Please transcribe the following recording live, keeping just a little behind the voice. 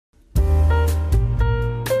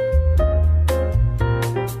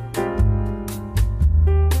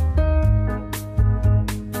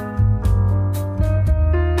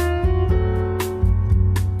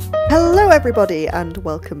everybody, and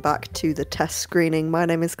welcome back to the test screening. My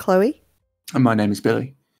name is Chloe. And my name is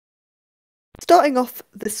Billy. Starting off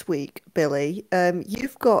this week, Billy,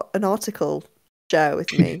 you've got an article to share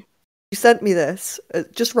with me. You sent me this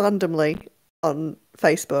just randomly on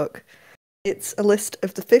Facebook. It's a list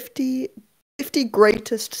of the 50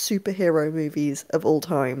 greatest superhero movies of all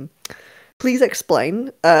time. Please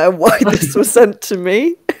explain why this was sent to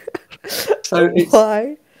me.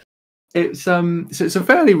 Why? It's a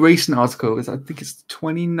fairly recent article. I think it's the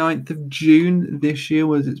 29th of June this year.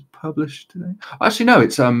 Was it published today? Actually, no.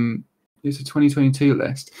 It's a 2022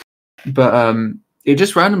 list, but it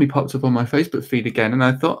just randomly popped up on my Facebook feed again, and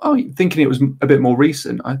I thought, thinking it was a bit more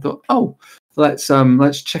recent, I thought, let's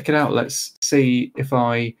check it out. Let's see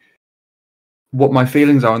what my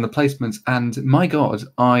feelings are on the placements. And my God,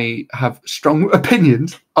 I have strong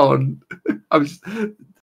opinions on.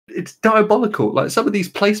 It's diabolical. Like, some of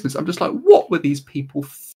these placements, I'm just like, what were these people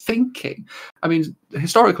thinking? I mean,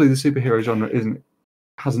 historically, the superhero genre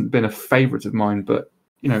hasn't been a favourite of mine, but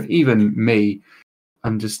even me,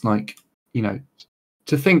 I'm just like,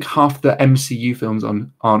 to think half the MCU films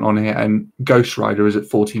aren't on here, and Ghost Rider is at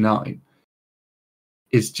 49,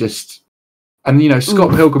 is just, and Scott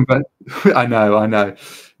Pilgrim. I know,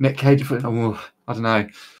 Nick Cage. I don't know,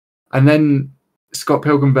 and then Scott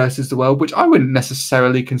Pilgrim versus the World, which I wouldn't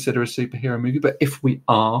necessarily consider a superhero movie, but if we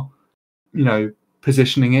are,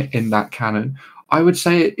 positioning it in that canon, I would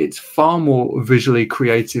say it's far more visually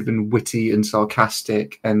creative and witty and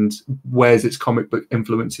sarcastic, and wears its comic book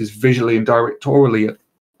influences visually and directorially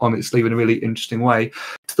on its sleeve in a really interesting way,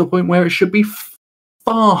 to the point where it should be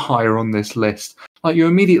far higher on this list. Like, you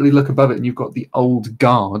immediately look above it and you've got The Old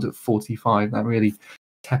Guard at 45, that really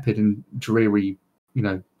tepid and dreary,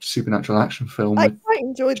 supernatural action film. I quite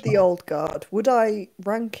enjoyed The Old Guard. Would I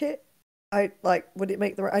rank it? Would it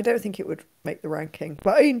make the? I don't think it would make the ranking,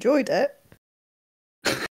 but I enjoyed it.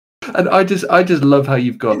 And I just love how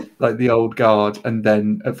you've got like The Old Guard, and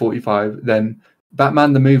then at 45, then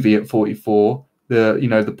Batman the movie at 44,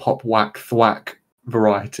 the pop whack thwack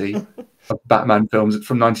variety of Batman films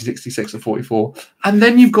from 1966 at 44, and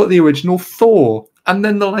then you've got the original Thor, and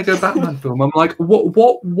then the Lego Batman film. I'm like, what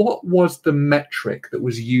was the metric that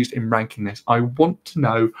was used in ranking this? I want to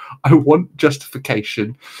know. I want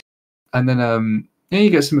justification. And then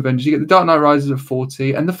you get some Avengers. You get The Dark Knight Rises at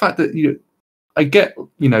 40, and the fact that I get,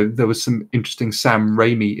 there was some interesting Sam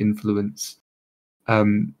Raimi influence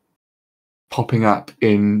popping up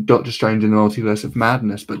in Doctor Strange and the Multiverse of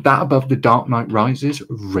Madness, but that above The Dark Knight Rises,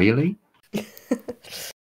 really?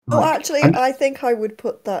 I think I would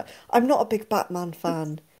put that. I'm not a big Batman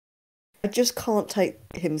fan. I just can't take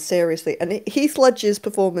him seriously. And Heath Ledger's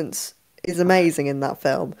performance is amazing in that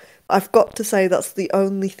film. I've got to say that's the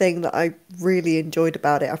only thing that I really enjoyed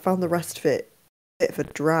about it. I found the rest of it a bit of a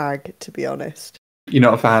drag, to be honest. You're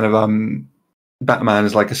not a fan of Batman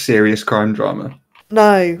as like a serious crime drama?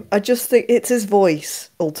 No, I just think it's his voice,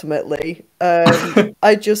 ultimately.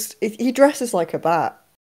 He dresses like a bat.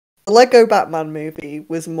 The Lego Batman movie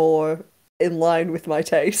was more in line with my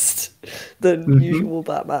taste than usual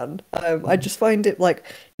Batman. I just find it like,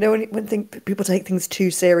 when people take things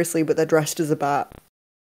too seriously, but they're dressed as a bat.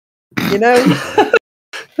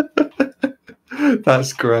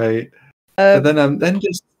 That's great. But then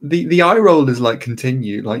just the eye roll is like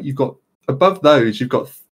continue. Like, you've got above those, you've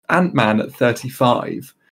got Ant-Man at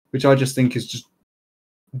 35, which I just think is just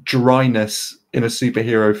dryness in a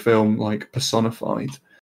superhero film, like personified.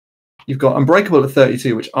 You've got Unbreakable at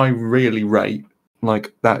 32, which I really rate.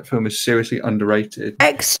 Like, that film is seriously underrated.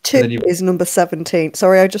 X2 is number 17.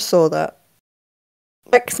 Sorry, I just saw that.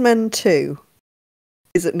 X-Men 2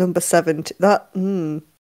 is at number 17. Now,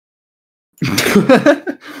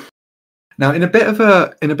 in a bit of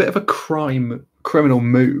a criminal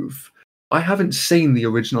move, I haven't seen the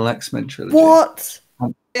original X-Men trilogy. What?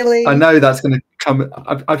 Really? I know that's going to come.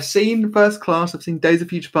 I've seen First Class. I've seen Days of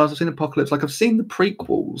Future Past. I've seen Apocalypse. Like, I've seen the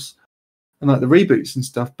prequels and like the reboots and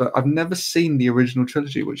stuff, but I've never seen the original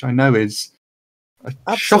trilogy, which I know is a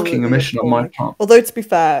shocking omission on my part. Although, to be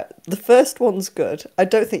fair, the first one's good. I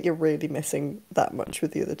don't think you're really missing that much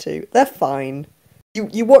with the other two. They're fine.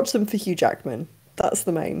 You watch them for Hugh Jackman. That's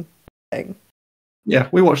the main thing. Yeah,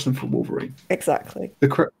 we watched them for Wolverine. Exactly.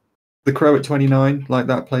 The Crow at 29, like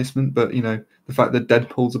that placement, but the fact that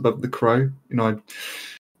Deadpool's above The Crow,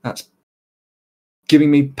 that's giving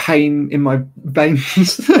me pain in my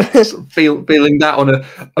veins. Sort of feeling that on an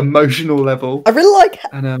emotional level. I really like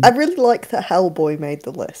that Hellboy made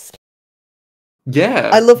the list. Yeah,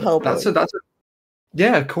 I love Hellboy. That's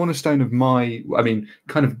a cornerstone of my. I mean,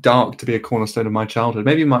 kind of dark to be a cornerstone of my childhood.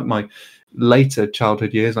 Maybe my later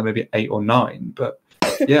childhood years, like maybe 8 or 9, but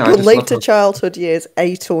yeah, Your I just love later how... childhood years,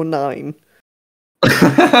 8 or 9.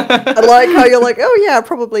 I like how you're like, oh yeah,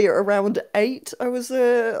 probably around 8. I was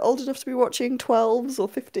old enough to be watching 12s or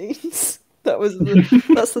 15s.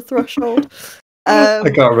 That's the threshold.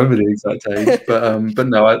 I can't remember the exact age, but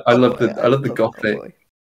no, I love I the love gothic. Hellboy.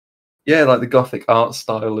 Yeah, like the gothic art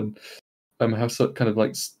style and how sort kind of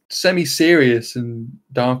like semi-serious and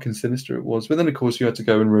dark and sinister it was. But then, of course, you had to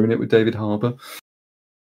go and ruin it with David Harbour.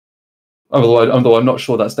 Although I'm not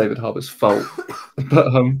sure that's David Harbour's fault,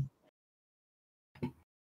 but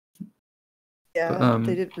Yeah,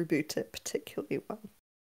 they didn't reboot it particularly well.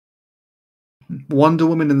 Wonder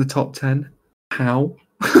Woman in the top 10. How?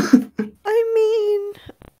 I mean,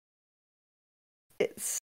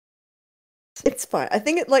 it's fine. I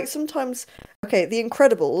think it like sometimes. Okay, The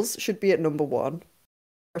Incredibles should be at number 1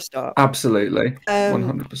 for a start. Absolutely,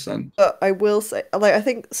 100%. But I will say, like, I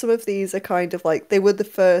think some of these are kind of like they were the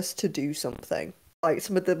first to do something. Like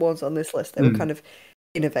some of the ones on this list, they were kind of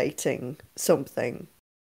innovating something.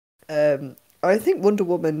 I think Wonder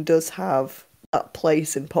Woman does have that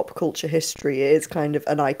place in pop culture history. It is kind of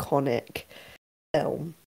an iconic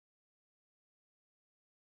film.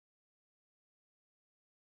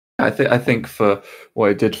 I think for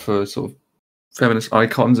what it did for sort of feminist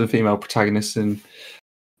icons and female protagonists in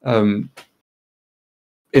the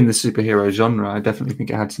superhero genre, I definitely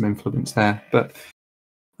think it had some influence there. But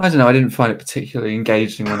I don't know, I didn't find it particularly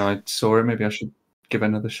engaging when I saw it. Maybe I should give it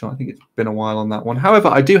another shot. I think it's been a while on that one. However,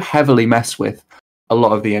 I do heavily mess with a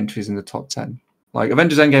lot of the entries in the top 10. Like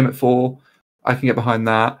Avengers Endgame at 4, I can get behind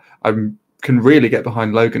that. I can really get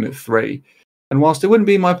behind Logan at 3. And whilst it wouldn't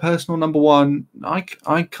be my personal number 1,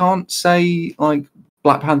 I can't say like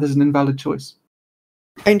Black Panther's an invalid choice.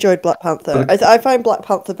 I enjoyed Black Panther. I find Black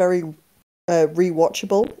Panther very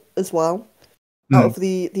rewatchable as well. Out of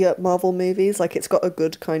the Marvel movies, like it's got a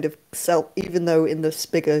good kind of even though in this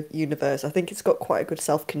bigger universe, I think it's got quite a good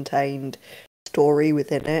self-contained story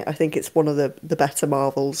within it. I think it's one of the better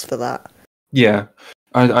Marvels for that. Yeah,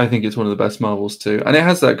 I think it's one of the best Marvels too, and it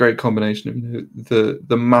has that great combination of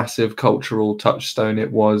the massive cultural touchstone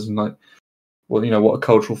it was, and like what a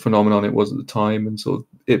cultural phenomenon it was at the time, and sort of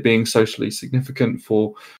it being socially significant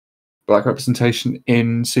for Black representation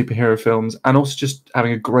in superhero films, and also just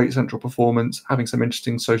having a great central performance, having some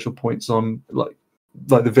interesting social points on like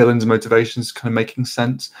the villain's motivations kind of making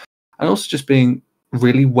sense, and also just being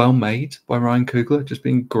really well made by Ryan Coogler, just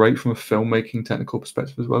being great from a filmmaking technical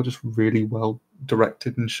perspective as well, just really well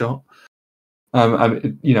directed and shot.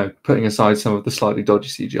 Putting aside some of the slightly dodgy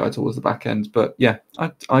CGI towards the back end, but yeah,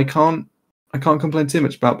 I can't complain too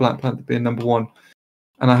much about Black Panther being number 1,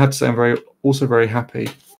 and I have to say I'm also very happy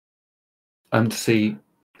to see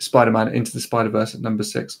Spider-Man Into the Spiderverse at number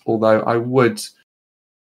 6. Although I would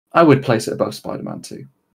place it above Spider-Man 2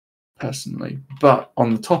 personally. But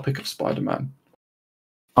on the topic of Spider-Man,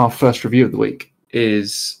 our first review of the week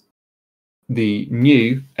is the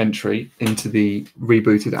new entry into the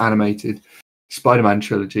rebooted animated Spider-Man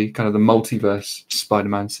trilogy, kind of the multiverse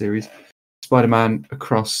Spider-Man series, Spider-Man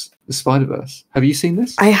Across the Spiderverse. Have you seen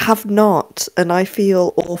this? I have not, and I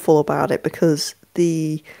feel awful about it because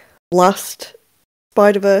the last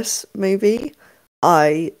Spider-Verse movie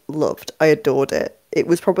I loved. I adored it. It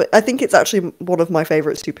was I think it's actually one of my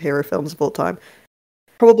favourite superhero films of all time.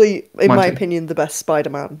 Probably, in my opinion, the best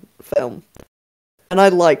Spider-Man film. And I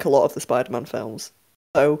like a lot of the Spider-Man films.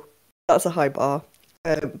 So, that's a high bar.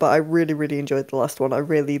 But I really, really enjoyed the last one. I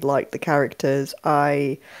really liked the characters.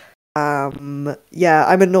 I'm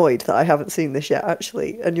annoyed that I haven't seen this yet,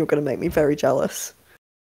 actually. And you're going to make me very jealous.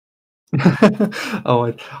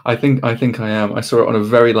 Oh, I think I am. I saw it on a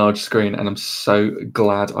very large screen, and I'm so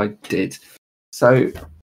glad I did. So,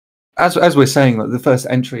 as we're saying, like the first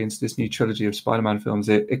entry into this new trilogy of Spider-Man films,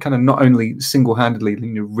 it kind of not only single-handedly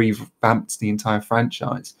revamped the entire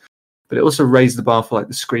franchise, but it also raised the bar for like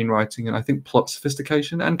the screenwriting and I think plot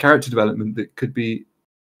sophistication and character development that could be,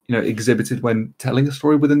 exhibited when telling a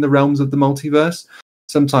story within the realms of the multiverse.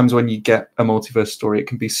 Sometimes when you get a multiverse story, it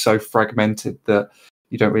can be so fragmented that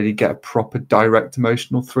you don't really get a proper direct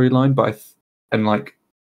emotional through line. But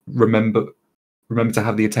remember to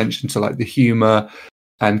have the attention to like the humor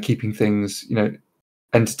and keeping things,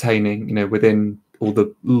 entertaining, within all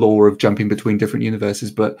the lore of jumping between different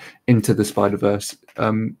universes. But Into the Spider-Verse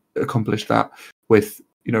accomplished that with,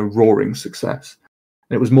 roaring success.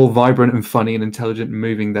 And it was more vibrant and funny and intelligent and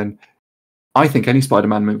moving than I think any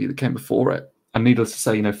Spider-Man movie that came before it. And needless to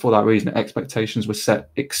say, for that reason, expectations were set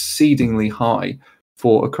exceedingly high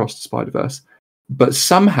for Across the Spider-Verse. But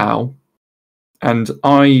somehow, and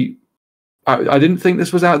I didn't think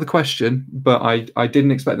this was out of the question, but I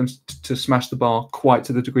didn't expect them to smash the bar quite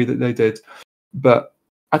to the degree that they did. But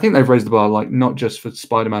I think they've raised the bar, like not just for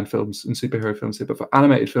Spider-Man films and superhero films here, but for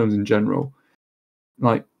animated films in general.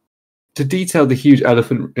 Like, to detail the huge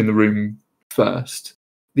elephant in the room first,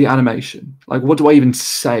 the animation. Like, what do I even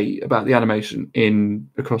say about the animation in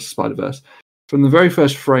Across the Spider-Verse? From the very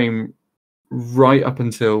first frame right up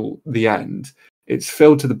until the end, it's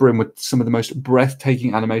filled to the brim with some of the most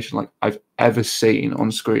breathtaking animation like I've ever seen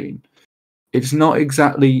on screen. It's not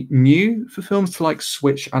exactly new for films to like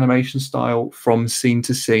switch animation style from scene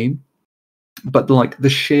to scene, but like the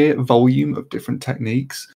sheer volume of different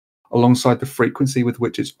techniques alongside the frequency with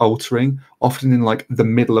which it's altering, often in like the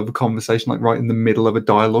middle of a conversation, like right in the middle of a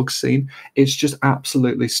dialogue scene, it's just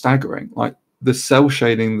absolutely staggering. Like the cell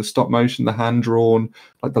shading, the stop motion, the hand drawn,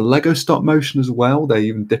 like the Lego stop motion as well. They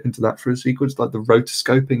even dip into that for a sequence, like the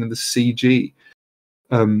rotoscoping and the CG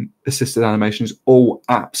assisted animation is all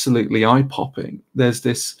absolutely eye popping. There's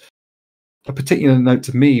this. A particular note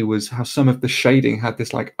to me was how some of the shading had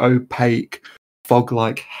this like opaque,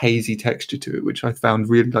 fog-like, hazy texture to it, which I found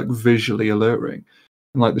really like visually alluring.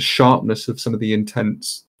 And like the sharpness of some of the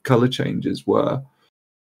intense color changes were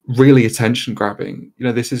really attention grabbing. You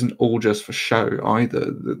know, this isn't all just for show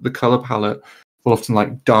either. The color palette will often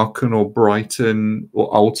like darken or brighten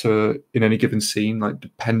or alter in any given scene, like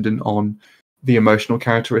dependent on the emotional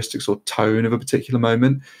characteristics or tone of a particular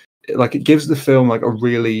moment. Like it gives the film like a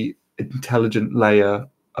really intelligent layer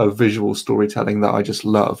of visual storytelling that I just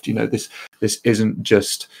loved. You know, this isn't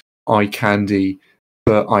just eye candy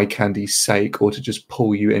for eye candy's sake, or to just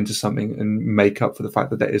pull you into something and make up for the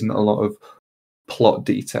fact that there isn't a lot of plot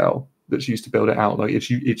detail that's used to build it out. Like it's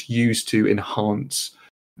used to enhance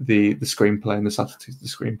the screenplay and the subtleties of the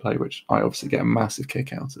screenplay, which I obviously get a massive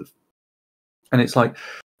kick out of. And it's like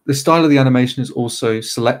the style of the animation is also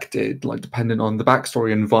selected, like dependent on the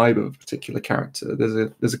backstory and vibe of a particular character.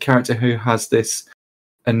 There's a character who has this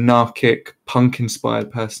anarchic,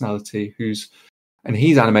 punk-inspired personality he's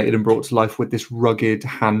animated and brought to life with this rugged,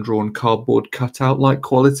 hand-drawn, cardboard cutout-like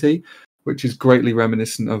quality, which is greatly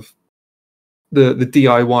reminiscent of the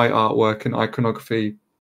DIY artwork and iconography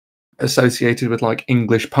associated with like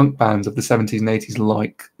English punk bands of the 70s and 80s,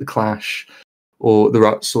 like The Clash or the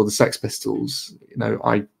Ruts or the Sex Pistols. You know,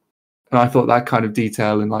 I thought that kind of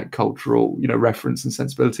detail and like cultural, you know, reference and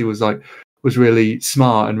sensibility was really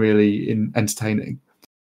smart and really entertaining.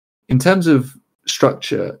 In terms of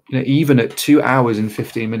structure, you know, even at 2 hours and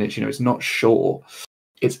 15 minutes, you know, it's not short.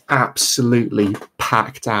 It's absolutely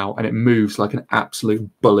packed out and it moves like an absolute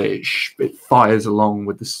bullet. It fires along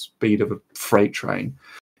with the speed of a freight train.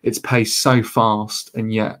 It's paced so fast,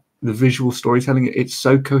 and yet the visual storytelling, it's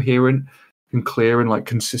so coherent and clear and like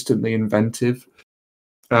consistently inventive,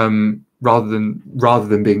 rather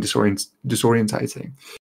than being disorientating.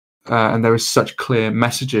 And there is such clear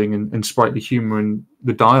messaging and sprightly humour in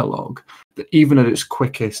the dialogue that even at its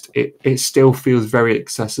quickest, it still feels very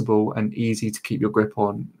accessible and easy to keep your grip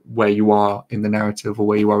on where you are in the narrative, or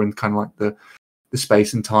where you are in kind of like the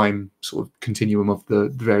space and time sort of continuum of the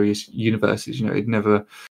various universes. You know,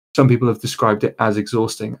 some people have described it as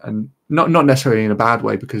exhausting, and not necessarily in a bad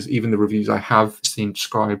way, because even the reviews I have seen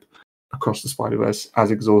describe Across the Spider-Verse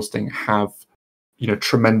as exhausting have, you know,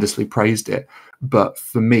 tremendously praised it. But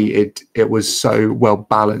for me, it was so well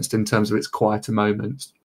balanced in terms of its quieter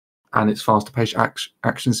moments and its faster paced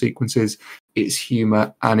action sequences, its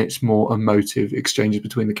humor and its more emotive exchanges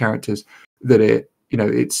between the characters, that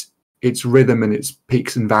its rhythm and its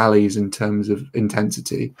peaks and valleys in terms of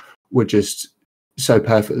intensity were just so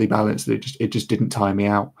perfectly balanced that it just didn't tire me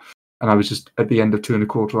out. And I was just at the end of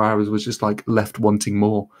 2.25 hours was just like left wanting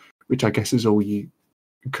more, which I guess is all you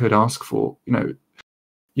could ask for.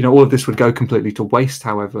 You know, all of this would go completely to waste.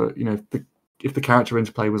 However, you know, if the character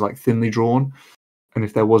interplay was like thinly drawn, and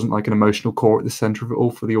if there wasn't like an emotional core at the center of it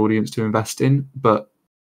all for the audience to invest in, but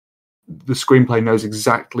the screenplay knows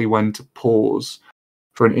exactly when to pause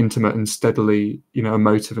for an intimate and steadily, you know,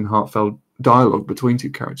 emotive and heartfelt dialogue between two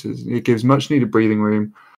characters. It gives much needed breathing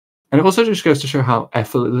room, and it also just goes to show how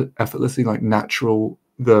effortlessly like natural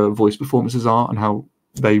the voice performances are, and how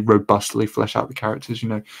they robustly flesh out the characters. You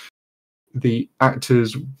know, the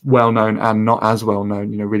actors, well known and not as well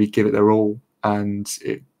known, you know, really give it their all, and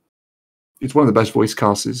it's one of the best voice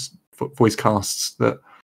casts that,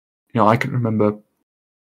 you know, I can remember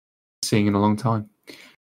seeing in a long time.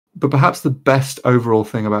 But perhaps the best overall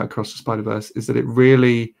thing about Across the Spider-Verse is that it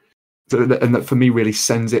really, and that for me really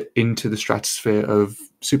sends it into the stratosphere of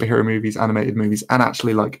superhero movies, animated movies, and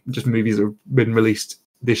actually like just movies that have been released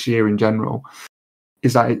this year in general,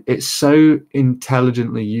 is that it so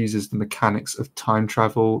intelligently uses the mechanics of time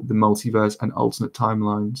travel, the multiverse, and alternate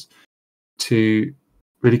timelines to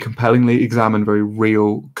really compellingly examine very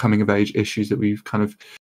real coming-of-age issues that we've kind of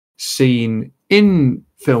seen in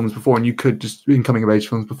films before, and you could just in coming of age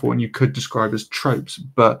films before, and you could describe as tropes,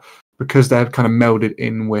 but because they're kind of melded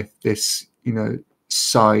in with this,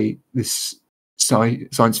 science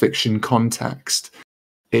fiction context,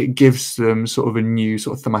 it gives them sort of a new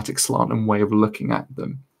sort of thematic slant and way of looking at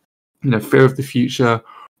them. Fear of the future,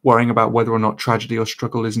 worrying about whether or not tragedy or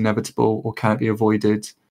struggle is inevitable or can it be avoided.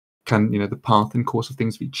 Can the path and course of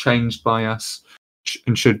things be changed by us?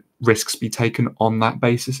 And should risks be taken on that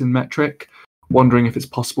basis and metric? Wondering if it's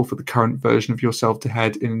possible for the current version of yourself to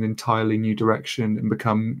head in an entirely new direction and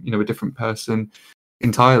become, a different person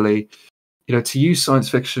entirely. To use science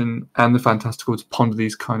fiction and the fantastical to ponder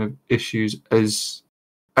these kind of issues as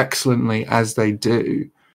excellently as they do,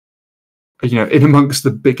 in amongst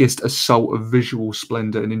the biggest assault of visual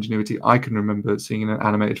splendor and ingenuity I can remember seeing in an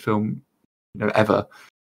animated film, ever,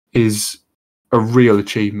 is a real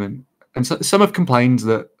achievement. And so, some have complained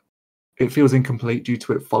that it feels incomplete due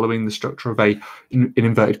to it following the structure of a, in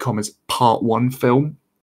inverted commas, part one film.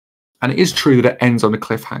 And it is true that it ends on a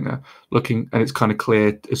cliffhanger, and it's kind of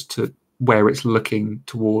clear as to where it's looking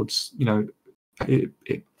towards,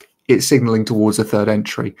 it's signaling towards a third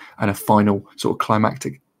entry and a final sort of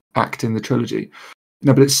climactic act in the trilogy.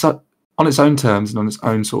 But it's on its own terms and on its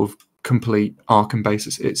own sort of complete arc and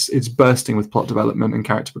basis. It's bursting with plot development and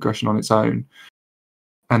character progression on its own,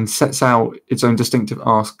 and sets out its own distinctive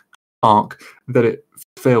arc that it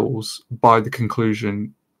fills by the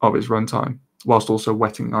conclusion of its runtime, whilst also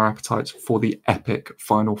whetting our appetites for the epic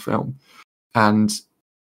final film. And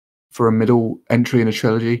for a middle entry in a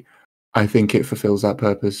trilogy, I think it fulfills that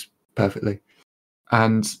purpose perfectly.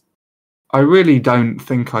 And I really don't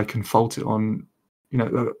think I can fault it on,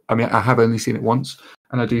 I have only seen it once,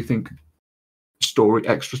 and I do think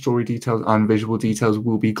extra story details and visual details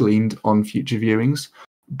will be gleaned on future viewings.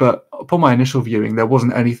 But upon my initial viewing, there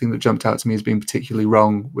wasn't anything that jumped out to me as being particularly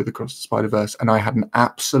wrong with Across the Spider-Verse, and I had an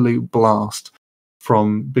absolute blast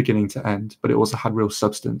from beginning to end, but it also had real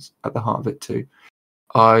substance at the heart of it too.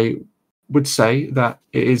 I would say that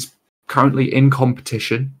it is currently in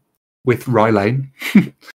competition with Rye Lane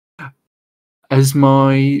as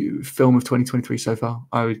my film of 2023 so far.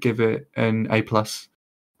 I would give it an A+.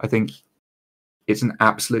 I think it's an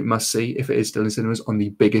absolute must-see. If it is still in cinemas on the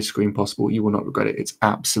biggest screen possible, you will not regret it. It's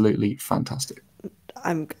absolutely fantastic.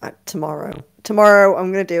 Tomorrow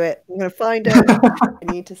I'm going to do it. I'm going to find it.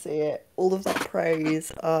 I need to see it. All of that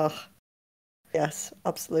praise. Yes,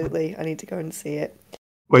 absolutely. I need to go and see it.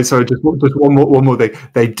 Wait, sorry, just one more thing.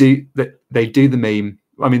 They do the meme.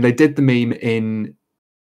 I mean, they did the meme in,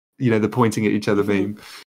 the pointing at each other meme.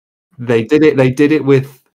 They did it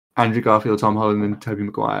with Andrew Garfield, Tom Holland, and Tobey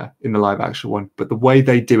Maguire in the live action one. But the way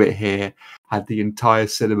they do it here had the entire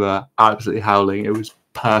cinema absolutely howling. It was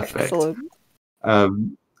perfect. Excellent.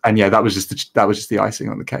 And yeah, that was just the icing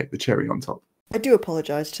on the cake, the cherry on top. I do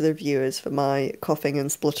apologise to the viewers for my coughing and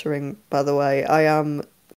spluttering. By the way, I am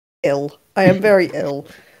ill. I am very ill.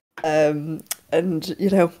 And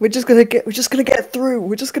we're just gonna get through.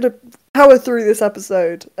 We're just gonna power through this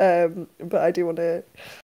episode. But I do want to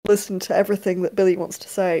listen to everything that Billy wants to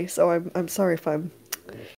say. So I'm sorry if I'm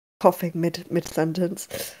coughing mid sentence.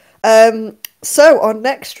 So our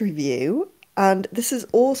next review, and this is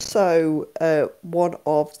also one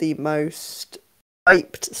of the most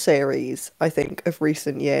hyped series, I think, of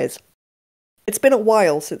recent years. It's been a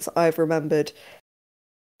while since I've remembered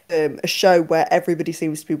a show where everybody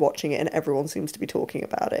seems to be watching it and everyone seems to be talking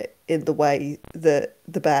about it in the way that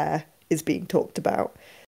The Bear is being talked about.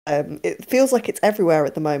 It feels like it's everywhere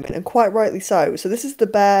at the moment, and quite rightly so. So this is The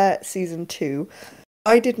Bear Season 2.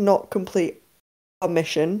 I did not complete our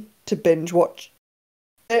mission to binge watch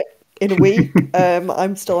it in a week.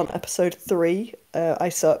 I'm still on episode 3. I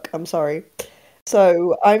suck, I'm sorry.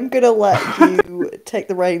 So I'm going to let you take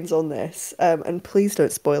the reins on this, and please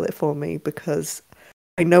don't spoil it for me, because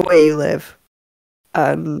I know where you live,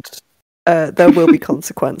 and there will be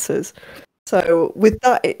consequences. So with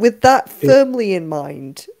that firmly in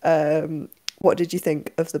mind, what did you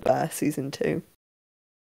think of The Bear Season 2?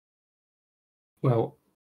 Well,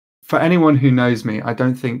 for anyone who knows me, I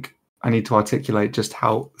don't think I need to articulate just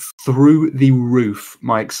how through the roof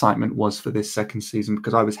my excitement was for this second season,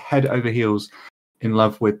 because I was head over heels in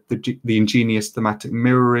love with the ingenious thematic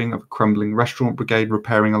mirroring of a crumbling restaurant brigade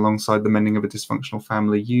repairing alongside the mending of a dysfunctional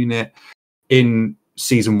family unit in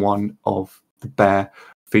season 1 of The Bear,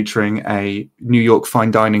 featuring a New York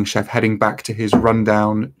fine dining chef heading back to his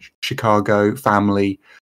rundown Chicago family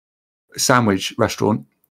sandwich restaurant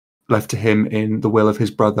left to him in the will of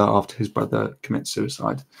his brother after his brother commits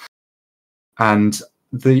suicide. And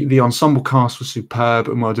The ensemble cast was superb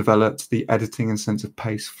and well developed. The editing and sense of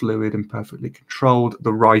pace fluid and perfectly controlled.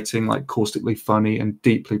 The writing, like, caustically funny and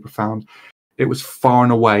deeply profound. It was far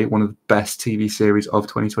and away one of the best TV series of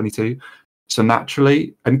 2022. So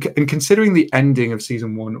naturally, and considering the ending of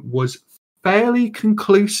season 1 was fairly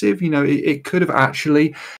conclusive, it could have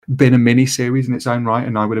actually been a mini series in its own right,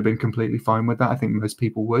 and I would have been completely fine with that. I think most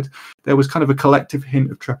people would. There was kind of a collective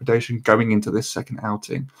hint of trepidation going into this second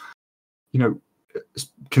outing,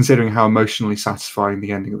 considering how emotionally satisfying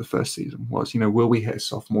the ending of the first season was. Will we hit a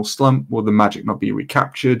sophomore slump? Will the magic not be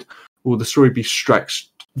recaptured? Will the story be stretched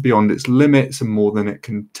beyond its limits and more than it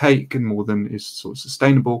can take and more than is sort of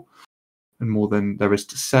sustainable and more than there is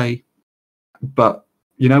to say? But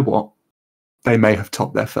you know what? They may have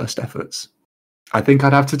topped their first efforts. I think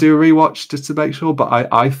I'd have to do a rewatch just to make sure, but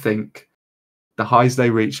I think the highs they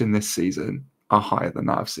reach in this season are higher than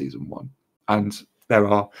that of season 1. And there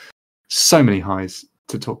are so many highs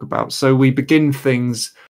to talk about. So we begin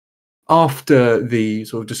things after the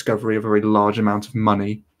sort of discovery of a very large amount of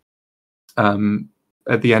money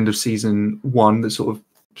at the end of season 1 that sort of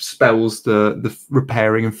spells the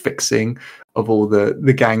repairing and fixing of all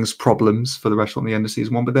the gang's problems for the restaurant at the end of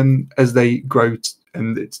season 1. But then as they grow,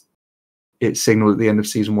 and it's signaled at the end of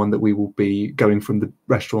season 1 that we will be going from the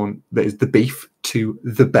restaurant that is the Beef to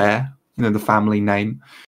the Bear, the family name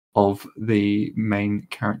of the main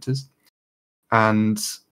characters.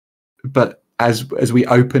 But as we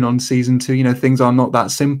open on season 2, things are not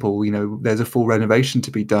that simple. There's a full renovation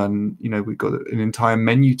to be done. We've got an entire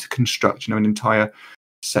menu to construct, an entire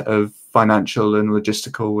set of financial and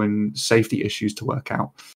logistical and safety issues to work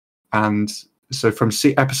out. And so from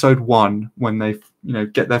episode 1, when they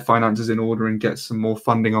get their finances in order and get some more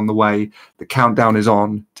funding on the way, the countdown is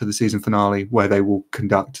on to the season finale, where they will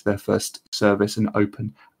conduct their first service and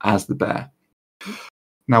open as the Bear.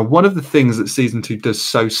 Now, one of the things that season 2 does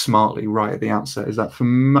so smartly right at the outset is that for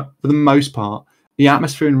the most part, the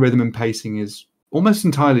atmosphere and rhythm and pacing is almost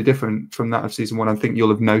entirely different from that of season 1. I think you'll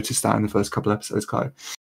have noticed that in the first couple of episodes, Chloe.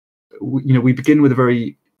 We begin with a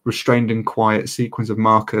very restrained and quiet sequence of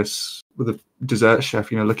Marcus with a dessert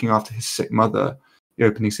chef, looking after his sick mother, the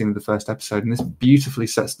opening scene of the first episode. And this beautifully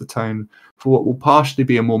sets the tone for what will partially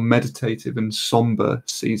be a more meditative and somber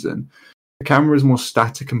season. The camera is more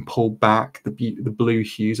static and pulled back. The blue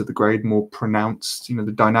hues of the grade more pronounced.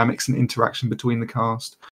 The dynamics and interaction between the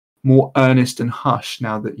cast more earnest and hushed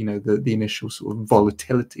now that the initial sort of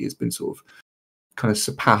volatility has been sort of kind of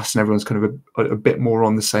surpassed and everyone's kind of a bit more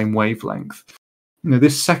on the same wavelength.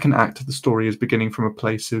 This second act of the story is beginning from a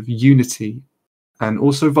place of unity and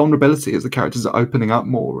also vulnerability as the characters are opening up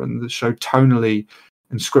more, and the show tonally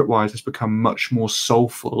and script-wise has become much more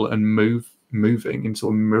soulful and moving and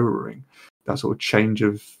sort of mirroring that sort of change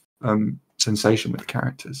of sensation with the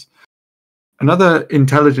characters. Another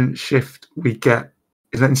intelligent shift we get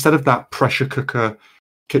is that instead of that pressure cooker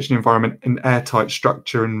kitchen environment and airtight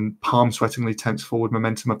structure and palm-sweatingly tense forward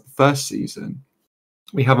momentum of the first season,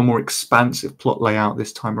 we have a more expansive plot layout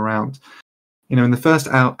this time around. In the first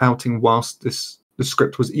outing, whilst the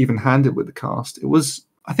script was even-handed with the cast, it was,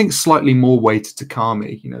 I think, slightly more weighted to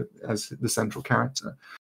Kami, as the central character.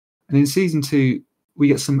 And in season 2, we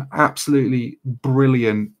get some absolutely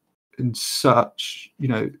brilliant and such,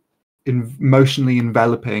 emotionally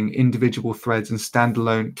enveloping individual threads and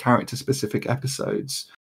standalone character-specific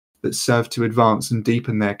episodes that serve to advance and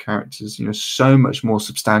deepen their characters, so much more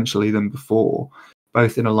substantially than before,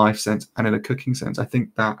 both in a life sense and in a cooking sense. I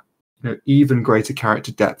think that even greater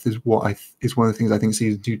character depth is one of the things I think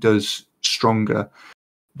season 2 does stronger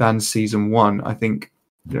than season 1. I think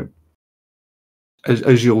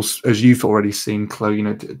as you've already seen,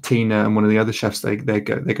 Chloe, Tina and one of the other chefs, they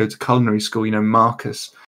go to culinary school.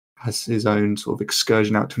 Marcus has his own sort of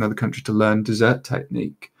excursion out to another country to learn dessert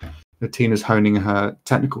technique. Tina's honing her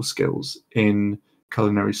technical skills in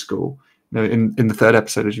culinary school. In the third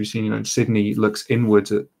episode, as you've seen, Sydney looks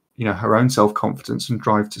inwards at her own self-confidence and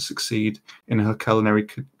drive to succeed in her culinary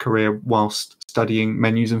career whilst studying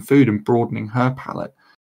menus and food and broadening her palate.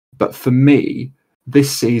 But for me,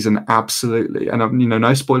 this season, absolutely, and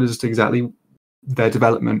no spoilers as to exactly their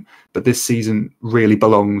development, but this season really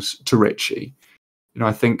belongs to Richie.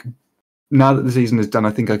 I think now that the season is done,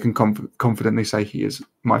 I think I can confidently say he is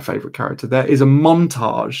my favourite character. There is a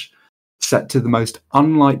montage set to the most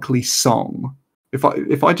unlikely song. If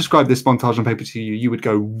I describe this montage on paper to you, you would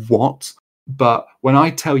go, what? But when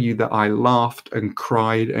I tell you that I laughed and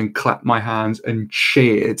cried and clapped my hands and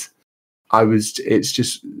cheered, it's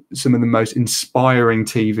just some of the most inspiring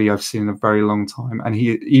TV I've seen in a very long time. And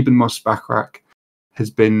Eben Moss-Bachrach has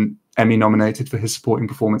been Emmy nominated for his supporting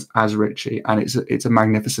performance as Richie, and it's a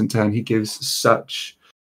magnificent turn. He gives such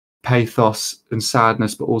pathos and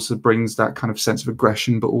sadness, but also brings that kind of sense of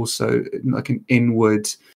aggression, but also like an inward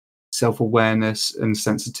self-awareness and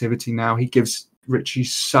sensitivity. Now he gives Richie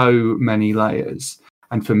so many layers,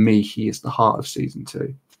 and for me, he is the heart of season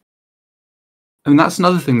 2. And that's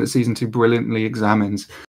another thing that season 2 brilliantly examines.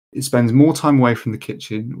 It spends more time away from the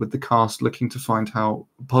kitchen, with the cast looking to find how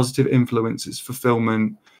positive influences,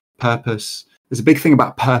 fulfillment, purpose. There's a big thing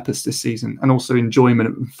about purpose this season, and also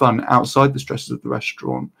enjoyment and fun outside the stresses of the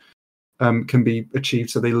restaurant can be achieved,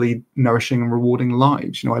 so they lead nourishing and rewarding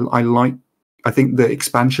lives. I think the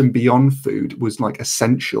expansion beyond food was like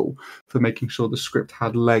essential for making sure the script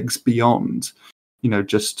had legs beyond,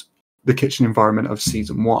 just the kitchen environment of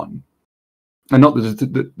season 1. And not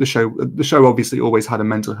that the show obviously always had a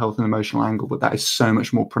mental health and emotional angle, but that is so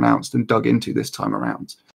much more pronounced and dug into this time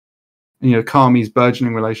around. And, Carmi's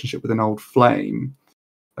burgeoning relationship with an old flame,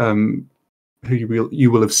 who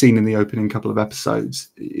you will have seen in the opening couple of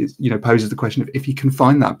episodes, poses the question of if you can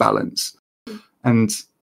find that balance. And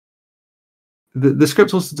the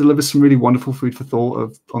script also delivers some really wonderful food for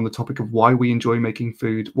thought on the topic of why we enjoy making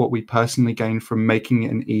food, what we personally gain from making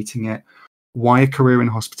it and eating it, why a career in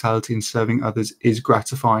hospitality and serving others is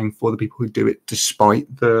gratifying for the people who do it,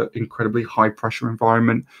 despite the incredibly high pressure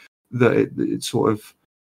environment that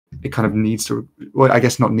it kind of needs to, well, I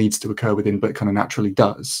guess not needs to occur within, but kind of naturally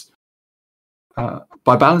does.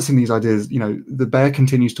 By balancing these ideas, The Bear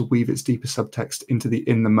continues to weave its deeper subtext into the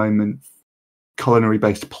in-the-moment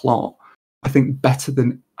culinary-based plot. I think better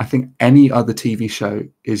than any other TV show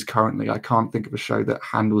is currently. I can't think of a show that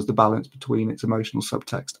handles the balance between its emotional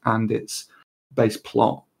subtext and its base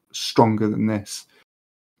plot stronger than this.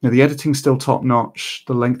 The editing's still top-notch.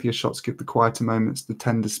 The lengthier shots give the quieter moments the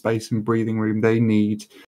tender space and breathing room they need.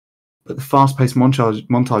 But the fast-paced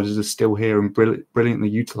montages are still here and brilliantly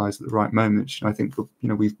utilised at the right moments. I think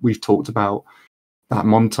we've talked about that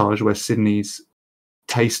montage where Sydney's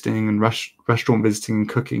tasting and restaurant visiting and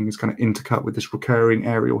cooking is kind of intercut with this recurring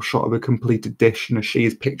aerial shot of a completed dish, she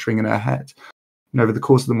is picturing in her head. And over the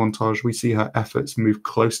course of the montage, we see her efforts move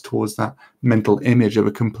close towards that mental image of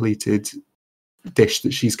a completed dish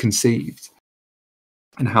that she's conceived,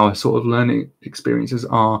 and how her sort of learning experiences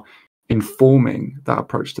are informing that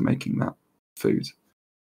approach to making that food.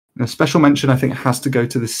 And a special mention, I think, has to go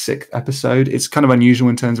to the 6th episode. It's kind of unusual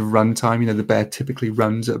in terms of runtime. The Bear typically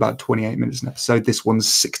runs at about 28 minutes an episode. This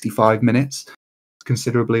one's 65 minutes. It's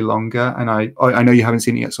considerably longer. And I know you haven't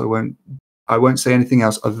seen it yet, so I won't say anything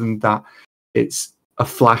else other than that it's a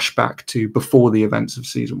flashback to before the events of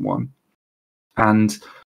season 1. And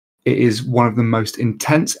it is one of the most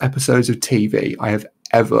intense episodes of TV I have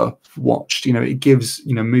ever watched. It gives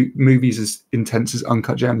movies as intense as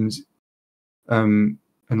Uncut Gems, and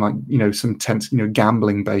some tense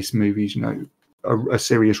gambling based movies, a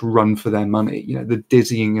serious run for their money. The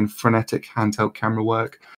dizzying and frenetic handheld camera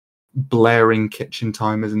work, blaring kitchen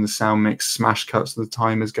timers in the sound mix, smash cuts of the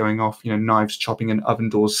timers going off, knives chopping and oven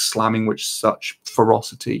doors slamming with such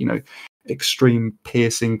ferocity, extreme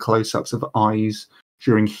piercing close-ups of eyes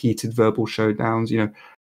during heated verbal showdowns,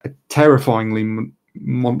 a terrifyingly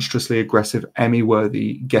monstrously aggressive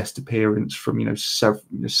Emmy-worthy guest appearance from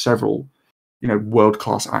several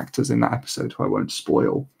world-class actors in that episode who I won't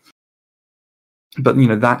spoil. But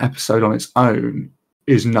that episode on its own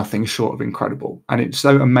is nothing short of incredible, and it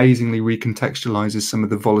so amazingly recontextualizes some of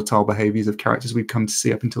the volatile behaviors of characters we've come to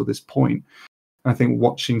see up until this point. And I think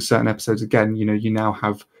watching certain episodes again, you now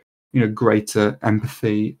have greater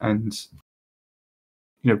empathy and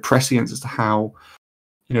prescience as to how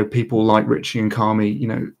people like Richie and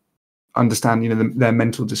Carmi understand their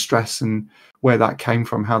mental distress and where that came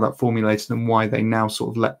from, how that formulated, and why they now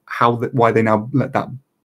let that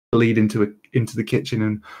bleed into the kitchen,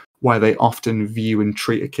 and why they often view and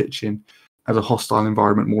treat a kitchen as a hostile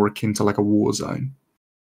environment more akin to like a war zone.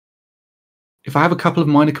 If I have a couple of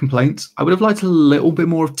minor complaints, I would have liked a little bit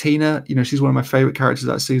more of Tina. She's one of my favorite characters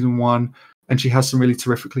out of season 1, and she has some really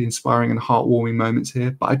terrifically inspiring and heartwarming moments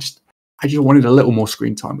here, but I just wanted a little more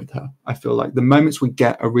screen time with her. I feel like the moments we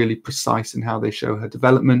get are really precise in how they show her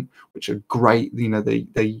development, which are great.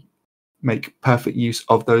 They make perfect use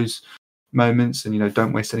of those moments, and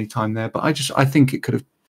don't waste any time there. But I think it could have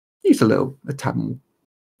used a tad more,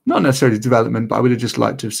 not necessarily development, but I would have just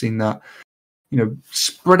liked to have seen that,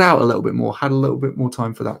 spread out a little bit more, had a little bit more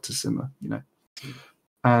time for that to simmer,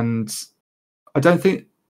 And I don't think.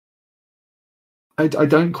 I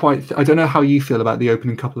don't know how you feel about the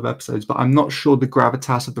opening couple of episodes, but I'm not sure the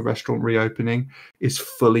gravitas of the restaurant reopening is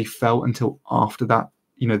fully felt until after that,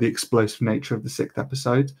 the explosive nature of the 6th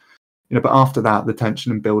episode. But after that, the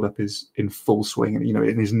tension and build-up is in full swing, and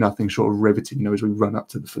it is nothing short of riveting, as we run up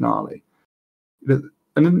to the finale.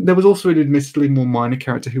 And then there was also an admittedly more minor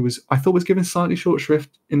character who I thought was given slightly short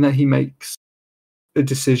shrift in that he makes a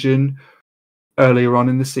decision earlier on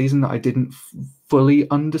in the season that I didn't fully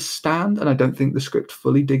understand, and I don't think the script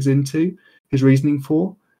fully digs into his reasoning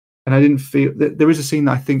for. And I didn't feel that there is a scene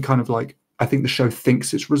that I think I think the show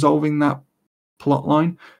thinks it's resolving that plot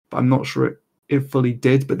line, but I'm not sure it fully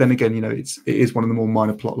did. But then again, it is one of the more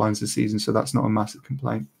minor plot lines this season, so that's not a massive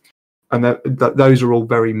complaint. And those are all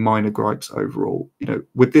very minor gripes overall.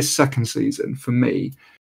 With this second season, for me,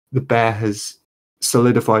 The Bear has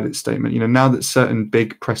solidified its statement. Now that certain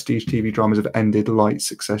big prestige TV dramas have ended, like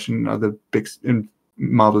Succession, other big and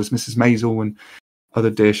Marvelous Mrs. Maisel, and other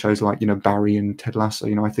dear shows like Barry and Ted Lasso,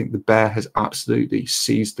 I think The Bear has absolutely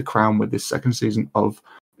seized the crown with this second season of,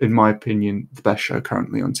 in my opinion, the best show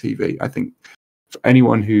currently on TV. I think for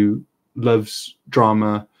anyone who loves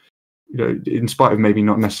drama, in spite of maybe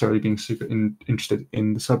not necessarily being super interested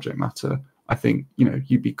in the subject matter, I think,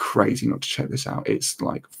 you'd be crazy not to check this out. It's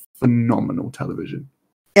like phenomenal television.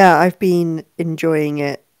 Yeah, I've been enjoying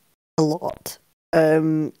it a lot.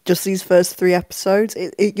 Just these first 3 episodes,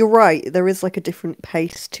 you're right, there is like a different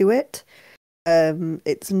pace to it.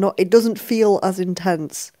 It doesn't feel as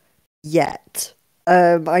intense yet.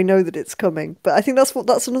 I know that it's coming, but I think that's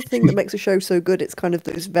another thing that makes a show so good. It's kind of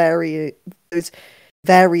those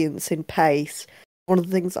variance in pace. One of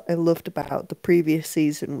the things that I loved about the previous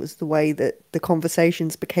season was the way that the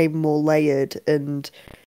conversations became more layered and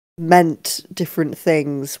meant different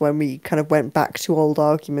things when we kind of went back to old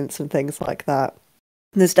arguments and things like that.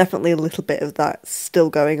 And there's definitely a little bit of that still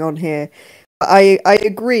going on here. But I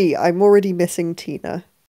agree, I'm already missing Tina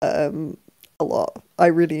a lot. I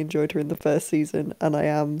really enjoyed her in the first season, and I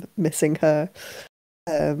am missing her.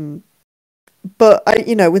 But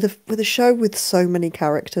with a show with so many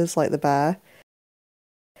characters like The Bear,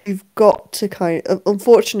 you've got to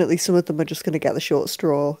unfortunately, some of them are just going to get the short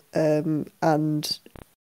straw. And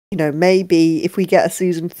maybe if we get a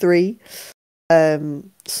season 3,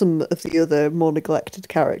 some of the other more neglected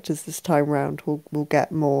characters this time round will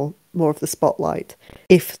get more of the spotlight.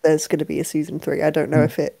 If there's going to be a season 3, I don't know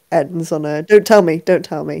if it ends on a. Don't tell me.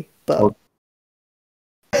 But.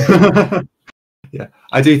 Yeah,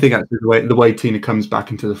 I do think actually the way Tina comes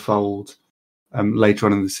back into the fold later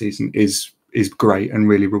on in the season is great and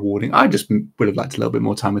really rewarding. I just would have liked a little bit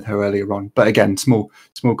more time with her earlier on, but again, small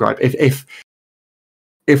gripe.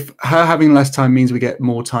 If her having less time means we get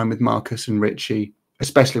more time with Marcus and Richie,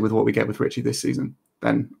 especially with what we get with Richie this season,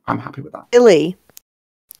 then I'm happy with that. Billy,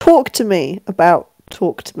 talk to me.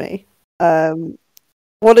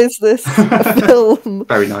 What is this film?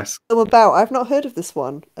 Very nice. About? I've not heard of this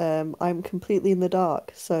one. I'm completely in the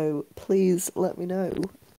dark, so please let me know.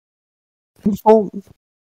 Inform.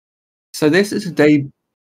 So this is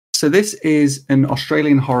an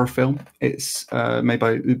Australian horror film. It's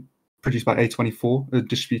produced by A24,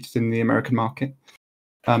 distributed in the American market.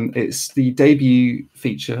 It's the debut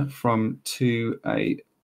feature from two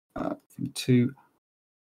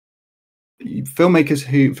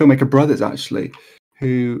filmmaker brothers actually,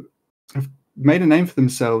 who have made a name for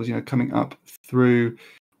themselves, coming up through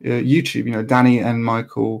YouTube. Danny and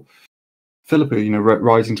Michael Philippou,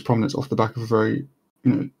 rising to prominence off the back of a very,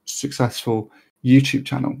 successful YouTube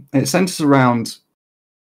channel. And it centers around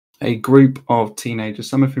a group of teenagers,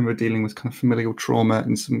 some of whom are dealing with kind of familial trauma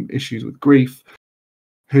and some issues with grief,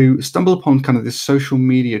 who stumble upon kind of this social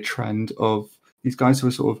media trend of these guys who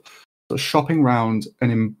are sort of shopping around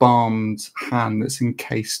an embalmed hand that's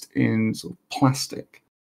encased in sort of plastic,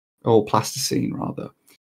 or plasticine rather.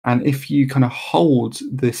 And if you kind of hold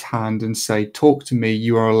this hand and say, talk to me,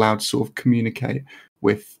 you are allowed to sort of communicate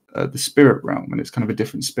with the spirit realm. And it's kind of a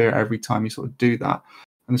different spirit every time you sort of do that.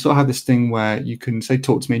 And they sort of have this thing where you can say,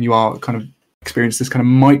 talk to me, and you are kind of experience this kind of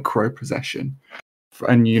micro possession.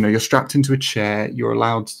 And, you're strapped into a chair. You're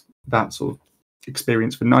allowed that sort of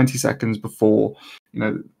experience for 90 seconds before,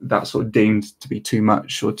 that's sort of deemed to be too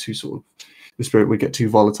much, or too sort of the spirit would get too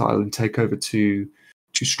volatile and take over too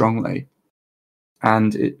strongly.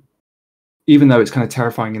 And even though it's kind of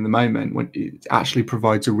terrifying in the moment, when it actually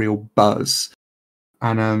provides a real buzz.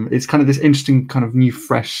 And it's kind of this interesting kind of new,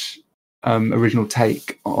 fresh, original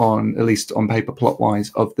take on, at least on paper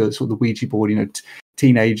plot-wise, of the sort of the Ouija board,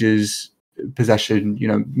 teenagers, possession,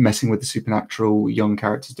 messing with the supernatural, young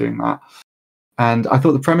characters doing that. And I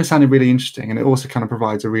thought the premise sounded really interesting, and it also kind of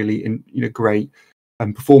provides a really, great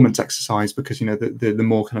performance exercise, because, the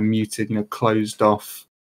more kind of muted, closed off,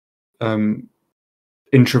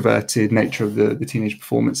 introverted nature of the teenage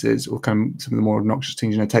performances, or kind of some of the more obnoxious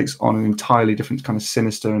teens, takes on an entirely different kind of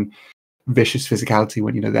sinister and vicious physicality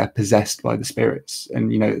when, they're possessed by the spirits.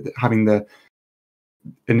 And, having the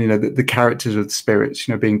and the characters of the spirits,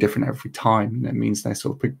 being different every time, means they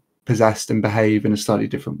sort of possessed and behave in a slightly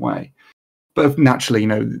different way. But naturally,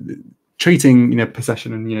 treating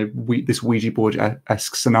possession and this Ouija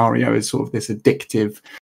board-esque scenario as sort of this addictive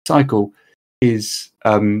cycle is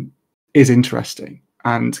interesting,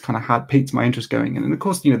 and kind of had piqued my interest going in. And of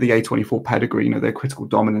course, the A24 pedigree, their critical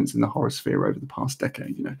dominance in the horror sphere over the past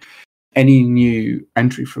decade, any new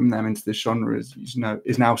entry from them into this genre is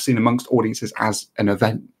now seen amongst audiences as an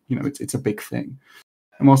event. It's a big thing.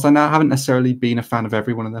 And whilst I now haven't necessarily been a fan of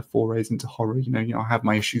every one of their forays into horror, I have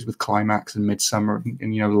my issues with Climax and Midsummer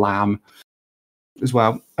and Lamb as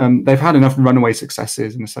well. They've had enough runaway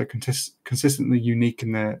successes and are so consistently unique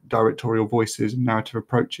in their directorial voices and narrative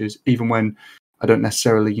approaches. Even when I don't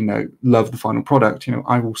necessarily, love the final product,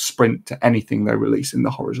 I will sprint to anything they release in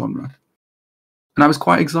the horror genre. And I was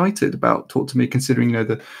quite excited about Talk to Me, considering,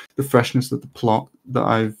 the freshness of the plot that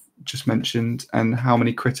I've just mentioned, and how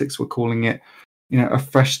many critics were calling it, a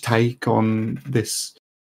fresh take on this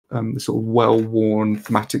sort of well-worn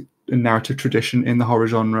thematic and narrative tradition in the horror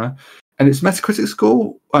genre. And its Metacritic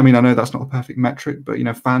score, I mean, I know that's not a perfect metric, but,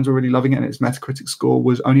 fans were really loving it, and its Metacritic score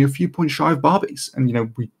was only a few points shy of Barbie's. And,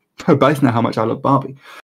 we both know how much I love Barbie.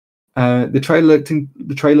 The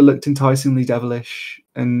trailer looked enticingly devilish,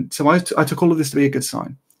 and so I took all of this to be a good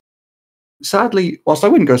sign. Sadly, whilst I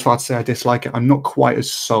wouldn't go as far to say I dislike it, I'm not quite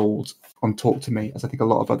as sold on Talk to Me as I think a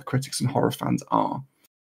lot of other critics and horror fans are.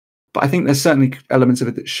 But I think there's certainly elements of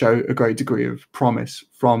it that show a great degree of promise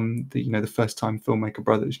from the first-time filmmaker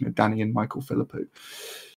brothers, Danny and Michael Philippou.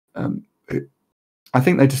 I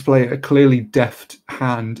think they display a clearly deft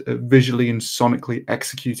hand at visually and sonically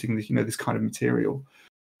executing this kind of material.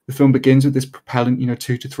 The film begins with this propellant,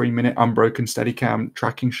 2 to 3 minute unbroken Steadicam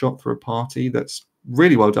tracking shot through a party that's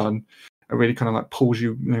really well done. It really kind of like pulls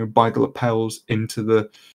you, by the lapels into the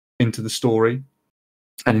story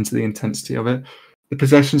and into the intensity of it. The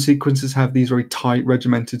possession sequences have these very tight,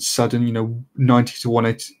 regimented, sudden, 90 to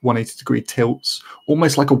 180 degree tilts,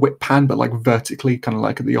 almost like a whip pan, but like vertically, kind of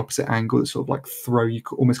like at the opposite angle, that sort of like throw you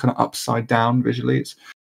almost kind of upside down visually. It's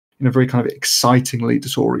very kind of excitingly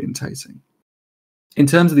disorientating. In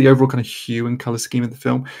terms of the overall kind of hue and colour scheme of the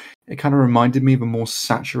film, it kind of reminded me of a more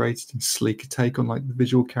saturated and sleeker take on like the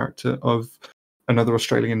visual character of another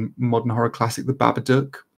Australian modern horror classic, The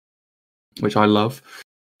Babadook, which I love,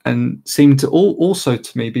 and seemed to also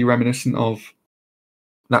to me be reminiscent of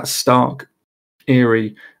that stark,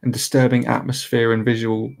 eerie and disturbing atmosphere and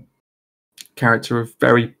visual character of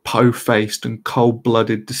very po-faced and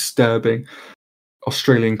cold-blooded, disturbing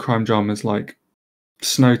Australian crime dramas like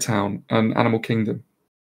Snowtown and Animal Kingdom.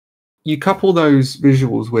 You couple those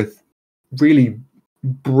visuals with really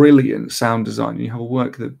brilliant sound design, and you have a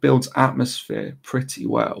work that builds atmosphere pretty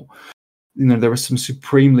well. There are some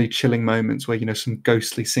supremely chilling moments where some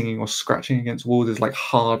ghostly singing or scratching against walls is like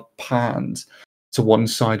hard pans to one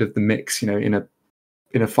side of the mix, in a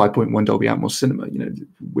 5.1 Dolby Atmos cinema,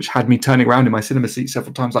 which had me turning around in my cinema seat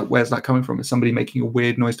several times, like, where's that coming from? Is somebody making a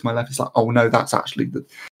weird noise to my left? It's like, oh no, that's actually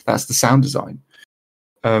that's the sound design,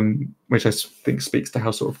 which I think speaks to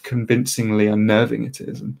how sort of convincingly unnerving it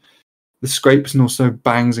is. And the scrapes and also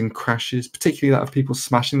bangs and crashes, particularly that of people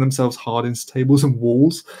smashing themselves hard into tables and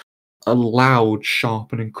walls, are loud,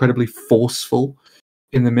 sharp, and incredibly forceful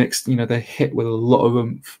in the mix. They're hit with a lot of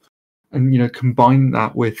oomph, and combine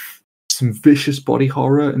that with some vicious body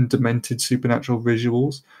horror and demented supernatural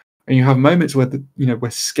visuals, and you have moments where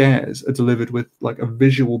where scares are delivered with like a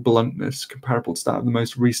visual bluntness comparable to that of the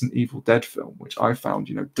most recent Evil Dead film, which I found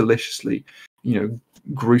deliciously,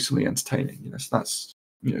 gruesomely entertaining. So that's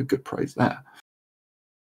good praise there.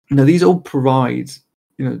 These all provide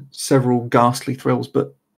several ghastly thrills,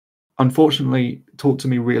 but unfortunately, Talk to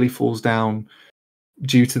Me really falls down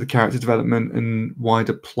due to the character development and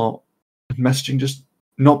wider plot and messaging just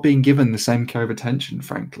not being given the same care of attention,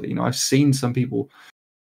 frankly. I've seen some people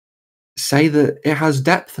say that it has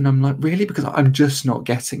depth, and I'm like, really? Because I'm just not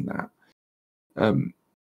getting that.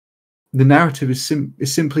 The narrative is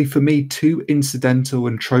simply, for me, too incidental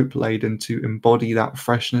and trope-laden to embody that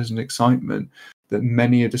freshness and excitement that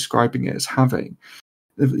many are describing it as having.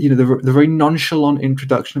 The very nonchalant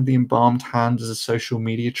introduction of the embalmed hand as a social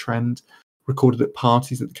media trend recorded at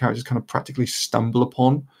parties that the characters kind of practically stumble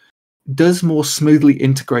upon does more smoothly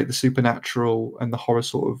integrate the supernatural and the horror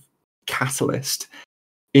sort of catalyst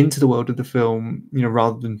into the world of the film,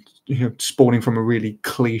 rather than spawning from a really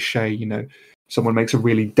cliche, someone makes a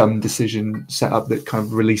really dumb decision setup that kind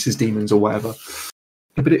of releases demons or whatever.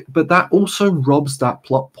 But that also robs that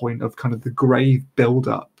plot point of kind of the grave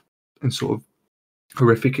build-up and sort of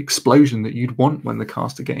horrific explosion that you'd want when the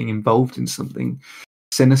cast are getting involved in something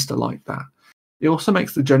sinister like that. it also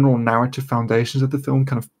makes the general narrative foundations of the film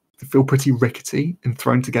kind of feel pretty rickety and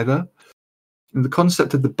thrown together. And the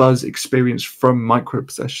concept of the buzz experienced from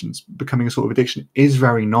micro-possessions becoming a sort of addiction is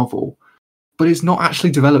very novel, but it's not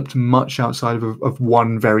actually developed much outside of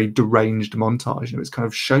one very deranged montage. You know, it's kind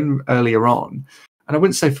of shown earlier on, and I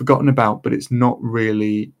wouldn't say forgotten about, but it's not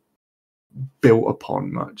really built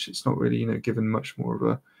upon much. It's not really, given much more of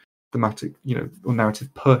a thematic, or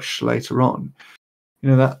narrative push later on.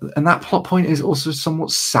 That plot point is also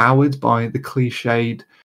somewhat soured by the cliched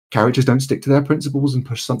characters don't stick to their principles and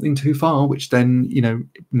push something too far, which then,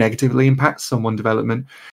 negatively impacts someone development,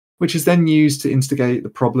 which is then used to instigate the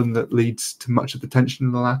problem that leads to much of the tension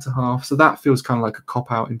in the latter half. So that feels kind of like a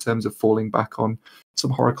cop-out in terms of falling back on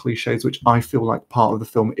some horror cliches, which I feel like part of the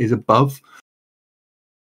film is above.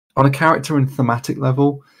 On a character and thematic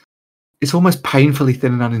level, it's almost painfully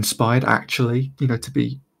thin and uninspired, actually, to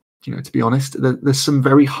be honest. There's some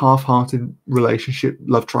very half-hearted relationship,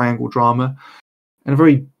 love triangle drama, and a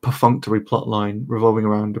very perfunctory plotline revolving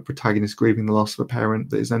around a protagonist grieving the loss of a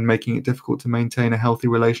parent that is then making it difficult to maintain a healthy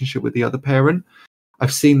relationship with the other parent.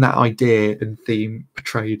 I've seen that idea and theme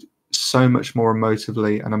portrayed so much more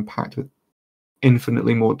emotively and unpacked with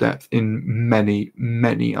infinitely more depth in many,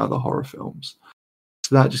 many other horror films.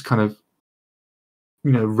 So that just kind of,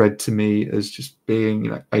 read to me as just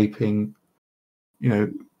being, aping,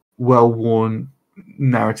 well-worn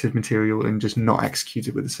narrative material and just not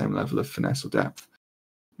executed with the same level of finesse or depth.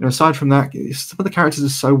 Aside from that, some of the characters are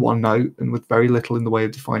so one-note and with very little in the way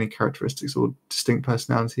of defining characteristics or distinct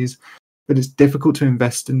personalities that it's difficult to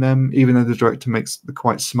invest in them, even though the director makes the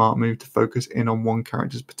quite smart move to focus in on one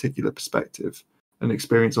character's particular perspective and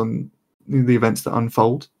experience on the events that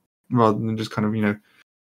unfold, rather than just kind of,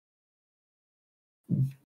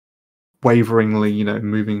 waveringly,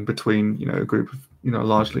 moving between, a group of,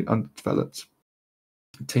 largely undeveloped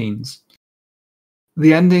teens.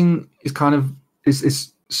 The ending is kind of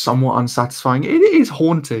is somewhat unsatisfying. It is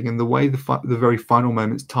haunting, and the way the very final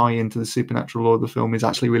moments tie into the supernatural lore of the film is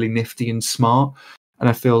actually really nifty and smart. And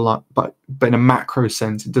I feel like, but in a macro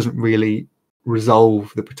sense, it doesn't really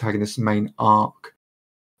resolve the protagonist's main arc,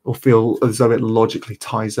 or feel as though it logically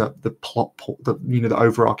ties up the the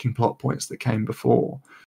overarching plot points that came before.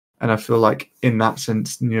 And I feel like in that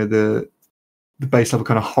sense, the base level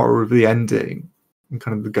kind of horror of the ending and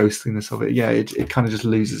kind of the ghostliness of it, it kind of just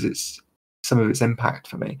loses some of its impact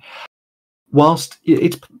for me. Whilst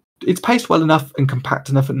it's paced well enough and compact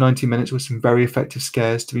enough at 90 minutes with some very effective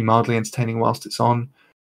scares to be mildly entertaining whilst it's on,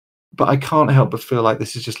 but I can't help but feel like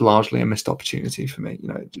this is just largely a missed opportunity for me,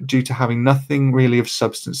 due to having nothing really of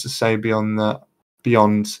substance to say beyond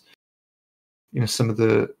some of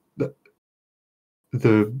the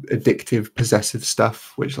addictive, possessive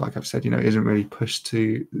stuff, which, like I've said, isn't really pushed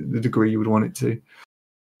to the degree you would want it to.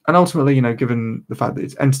 And ultimately, given the fact that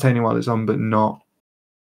it's entertaining while it's on, but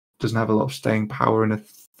doesn't have a lot of staying power in a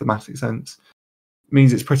thematic sense,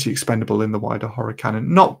 means it's pretty expendable in the wider horror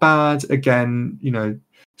canon. Not bad, again,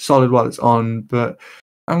 solid while it's on, but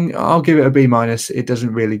I'll give it a B-. It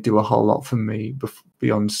doesn't really do a whole lot for me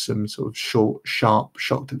beyond some sort of short, sharp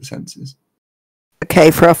shock to the senses. Okay,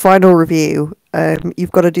 for our final review,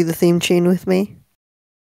 you've got to do the theme tune with me.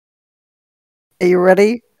 Are you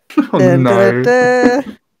ready? Oh, no.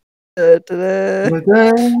 I feel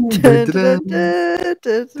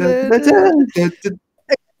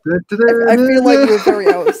like we were very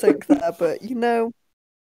out of sync there, but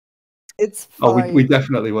it's fine. Oh, we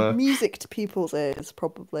definitely were. Music to people's ears,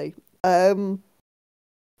 probably. So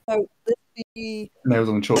Nails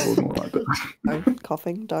on the chalkboard and all that. But... I'm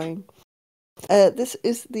coughing, dying. This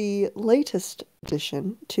is the latest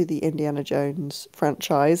addition to the Indiana Jones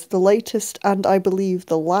franchise. The latest and I believe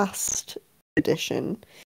the last edition.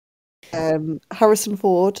 Harrison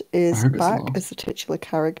Ford is back as the titular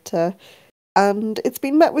character, and it's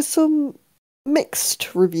been met with some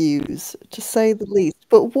mixed reviews, to say the least.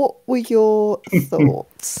 But what were your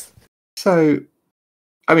thoughts? So,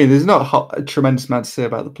 I mean, there's not a tremendous amount to say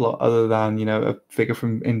about the plot other than, a figure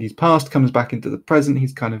from Indy's past comes back into the present.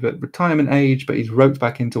 He's kind of at retirement age, but he's roped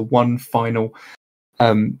back into one final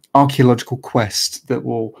archaeological quest that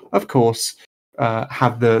will, of course,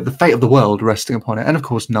 have the fate of the world resting upon it. And, of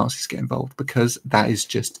course, Nazis get involved because that is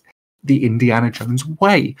just the Indiana Jones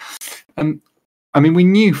way. I mean, we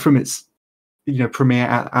knew from its premiere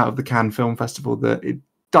out of the Cannes Film Festival that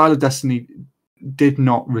Dial of Destiny did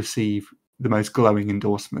not receive the most glowing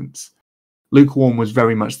endorsements. Lukewarm was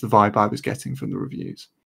very much the vibe I was getting from the reviews.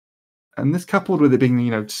 And this, coupled with it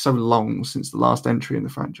being, so long since the last entry in the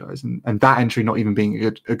franchise, and that entry not even being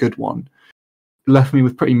a good one, left me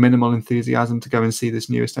with pretty minimal enthusiasm to go and see this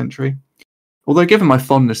newest entry. although given my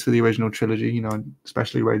fondness for the original trilogy, you know,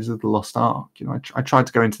 especially Raiders of the Lost Ark, you know, I tried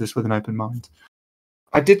to go into this with an open mind.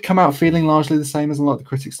 I did come out feeling largely the same as a lot of the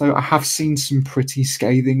critics, though. I have seen some pretty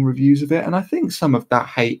scathing reviews of it, and I think some of that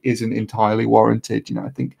hate isn't entirely warranted. You know, I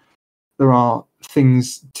think there are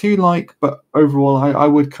things to like, but overall, I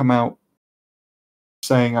would come out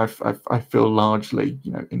saying I feel largely,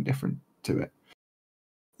 you know, indifferent to it.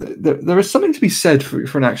 There is something to be said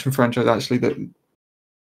for an action franchise, actually, that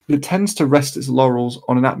it tends to rest its laurels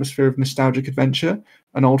on an atmosphere of nostalgic adventure,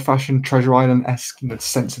 an old-fashioned Treasure Island-esque, you know,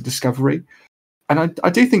 sense of discovery. And I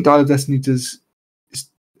do think Dial of Destiny does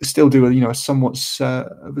still do a somewhat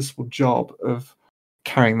serviceable job of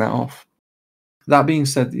carrying that off. That being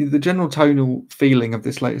said, the general tonal feeling of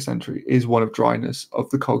this latest entry is one of dryness, of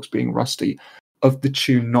the cogs being rusty, of the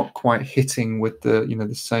tune not quite hitting with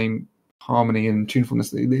the same harmony and tunefulness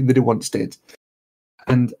that it once did.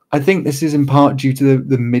 And I think this is in part due to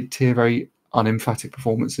the mid-tier, very unemphatic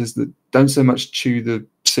performances that don't so much chew the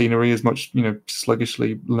scenery as much, you know,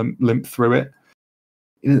 sluggishly limp through it.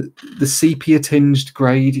 You know, the sepia-tinged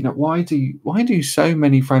grade. You know, why do so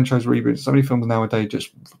many franchise reboots, so many films nowadays,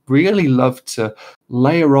 just really love to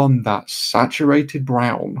layer on that saturated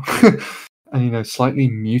brown and, you know, slightly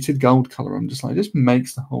muted gold color? I'm just like, it just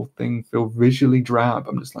makes the whole thing feel visually drab.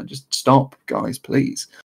 I'm just like, just stop, guys, please.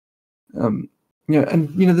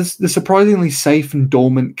 The surprisingly safe and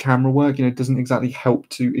dormant camera work, you know, doesn't exactly help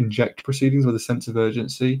to inject proceedings with a sense of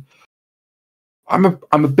urgency. I'm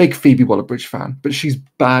a big Phoebe Waller-Bridge fan, but she's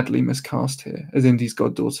badly miscast here as Indy's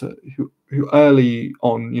goddaughter, who early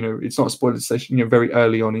on, you know, it's not a spoiler to say, you know, very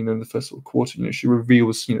early on, you know, in the first sort of quarter, you know, she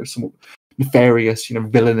reveals, you know, somewhat nefarious, you know,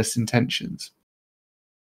 villainous intentions.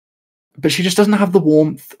 But she just doesn't have the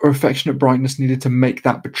warmth or affectionate brightness needed to make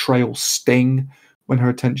that betrayal sting when her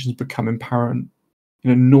intentions become apparent, you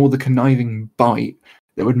know, nor the conniving bite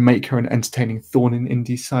that would make her an entertaining thorn in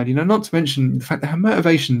Indy's side. You know, not to mention the fact that her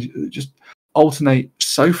motivations just alternate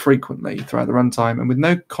so frequently throughout the runtime and with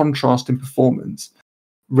no contrast in performance,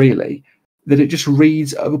 really, that it just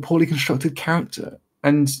reads of a poorly constructed character.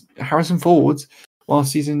 And Harrison Ford,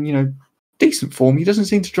 whilst he's in, you know, decent form, he doesn't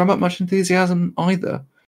seem to drum up much enthusiasm either.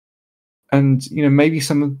 And, you know, maybe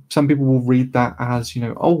some people will read that as, you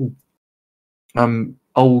know, old,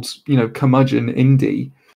 you know, curmudgeon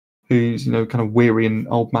Indy, who's, you know, kind of weary and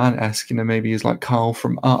old man-esque, you know, maybe is like Carl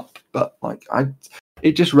from Up, but like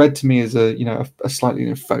it just read to me as a slightly, you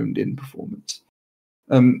know, phoned in performance.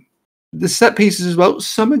 The set pieces as well,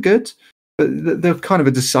 some are good, but they're kind of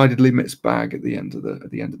a decidedly mixed bag at the end of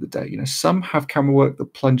the day. You know, some have camera work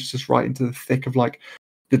that plunges us right into the thick of like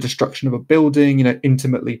the destruction of a building, you know,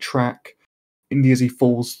 intimately track Indy as he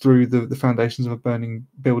falls through the foundations of a burning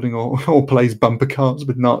building, or plays bumper cars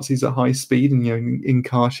with Nazis at high speed, and, you know, in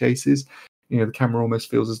car chases, you know, the camera almost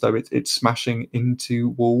feels as though it's smashing into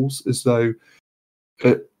walls, as though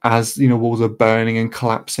as, you know, walls are burning and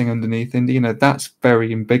collapsing underneath Indy. You know, that's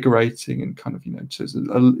very invigorating and kind of, you know, just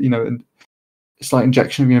a slight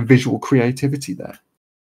injection of, you know, visual creativity there.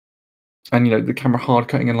 And, you know, the camera hard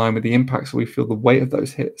cutting in line with the impact, so we feel the weight of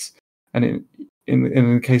those hits. And in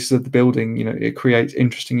the cases of the building, you know, it creates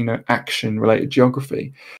interesting, you know, action related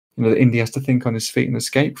geography, you know, that Indy has to think on his feet and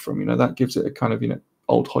escape from. You know, that gives it a kind of, you know,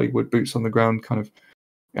 old Hollywood boots on the ground kind of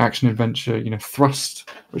action adventure, you know, thrust,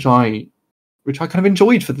 which I kind of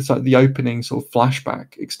enjoyed for the opening sort of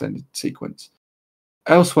flashback extended sequence.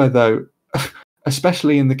 Elsewhere, though,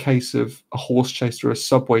 especially in the case of a horse chase through a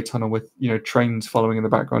subway tunnel with, you know, trains following in the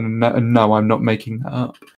background, and no, I'm not making that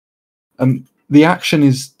up. The action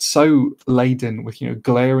is so laden with, you know,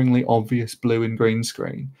 glaringly obvious blue and green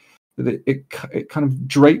screen that it kind of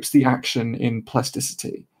drapes the action in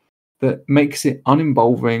plasticity that makes it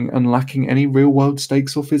uninvolving and lacking any real world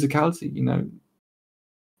stakes or physicality. You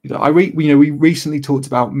know, we recently talked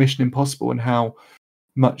about Mission Impossible and how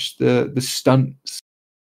much the stunts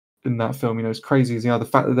in that film, you know, as crazy as they are, the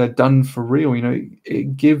fact that they're done for real, you know,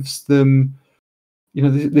 it gives them, you know,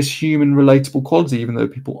 this human relatable quality, even though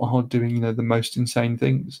people are doing, you know, the most insane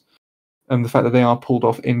things. And the fact that they are pulled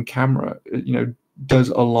off in camera, you know, does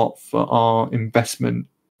a lot for our investment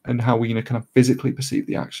and how we, you know, kind of physically perceive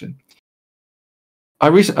the action. I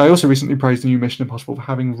also recently praised the new Mission Impossible for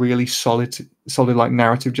having really solid like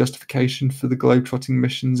narrative justification for the globetrotting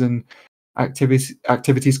missions and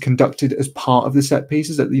activities conducted as part of the set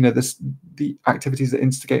pieces. That, you know, the activities that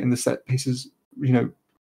instigate in the set pieces, you know,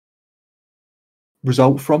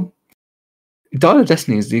 result from. Dial of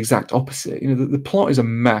Destiny is the exact opposite. You know, the plot is a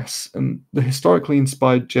mess, and the historically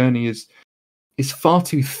inspired journey is far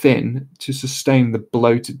too thin to sustain the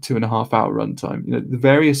bloated 2.5-hour runtime. You know, the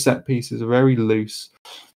various set pieces are very loose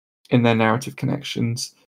in their narrative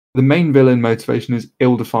connections. The main villain motivation is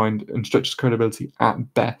ill-defined and stretches credibility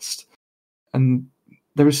at best. And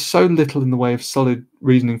there is so little in the way of solid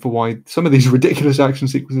reasoning for why some of these ridiculous action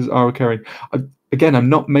sequences are occurring. Again, I'm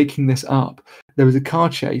not making this up. There is a car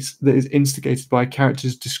chase that is instigated by a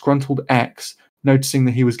character's disgruntled ex noticing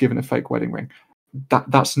that he was given a fake wedding ring.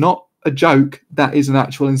 That's not a joke. That is an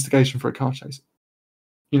actual instigation for a car chase.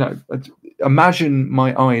 You know, imagine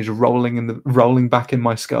my eyes rolling back in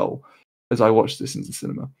my skull as I watch this in the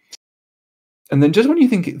cinema. And then just when you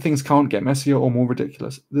think things can't get messier or more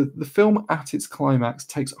ridiculous, the film at its climax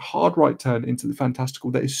takes a hard right turn into the fantastical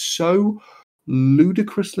that is so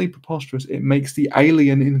ludicrously preposterous it makes the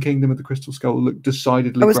alien in Kingdom of the Crystal Skull look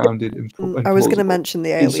decidedly grounded and I was going to mention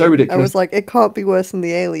the alien. It's so ridiculous. I was like, it can't be worse than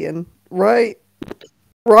the alien, right?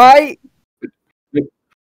 Right?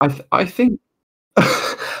 I think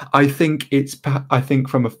I think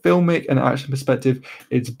from a filmic and action perspective,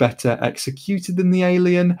 it's better executed than the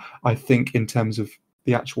alien. I think in terms of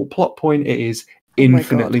the actual plot point, it is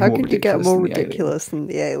infinitely more ridiculous. How could you get more ridiculous than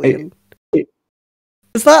the alien?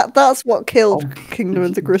 That's what killed Kingdom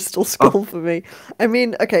of the Crystal Skull for me. I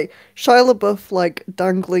mean, okay, Shia LaBeouf like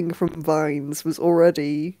dangling from vines was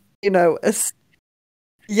already, it was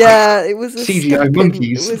a CGI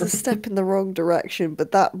monkeys. It was a step in the wrong direction,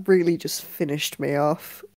 but that really just finished me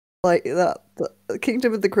off. Like that, the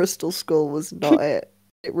Kingdom of the Crystal Skull was not it.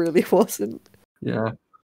 It really wasn't. Yeah,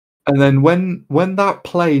 and then when that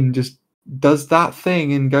plane just does that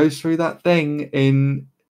thing and goes through that thing in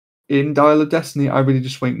Dial of Destiny, I really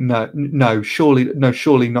just went, no, surely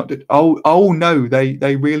not. Oh no,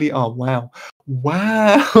 they really are.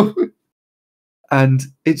 Wow. And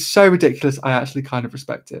it's so ridiculous, I actually kind of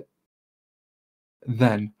respect it.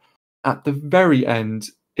 Then, at the very end,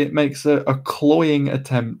 it makes a cloying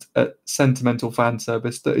attempt at sentimental fan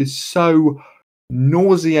service that is so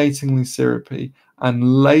nauseatingly syrupy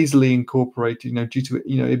and lazily incorporated, due to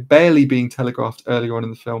it barely being telegraphed earlier on in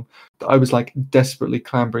the film, that I was like desperately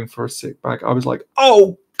clambering for a sick bag. I was like,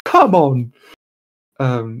 oh, come on.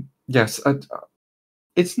 Yes,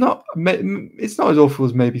 it's not as awful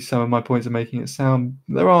as maybe some of my points are making it sound.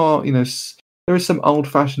 There is some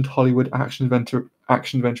old-fashioned Hollywood action adventure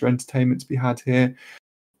entertainment to be had here,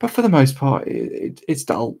 but for the most part, it's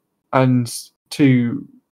dull and too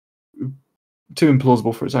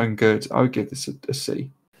implausible for its own good. I would give this a C.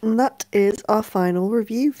 And that is our final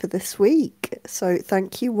review for this week. So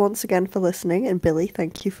thank you once again for listening, and Billy,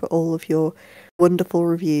 thank you for all of your wonderful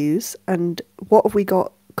reviews. And what have we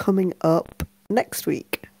got coming up next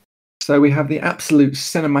week? So we have the absolute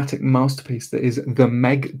cinematic masterpiece that is The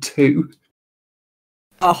Meg 2.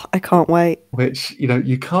 Oh, I can't wait. Which,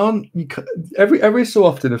 you can't every so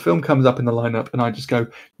often a film comes up in the lineup and I just go,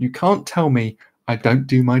 you can't tell me I don't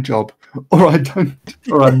do my job, or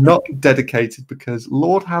I'm not dedicated, because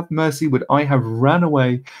Lord have mercy, would I have ran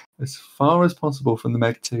away as far as possible from The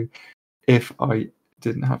Meg 2 if I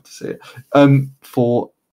didn't have to see it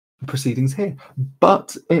for proceedings here.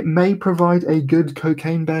 But it may provide a good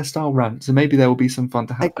Cocaine Bear style rant, so maybe there will be some fun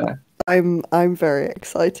to have there. I'm very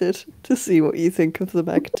excited to see what you think of The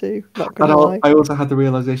Meg 2. Not gonna lie. I also had the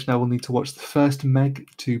realization I will need to watch the first Meg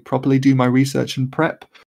to properly do my research and prep.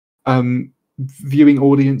 Viewing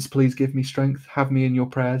audience, please give me strength. Have me in your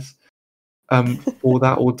prayers for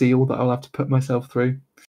that ordeal that I'll have to put myself through.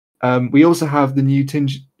 We also have the new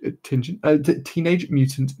Teenage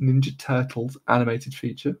Mutant Ninja Turtles animated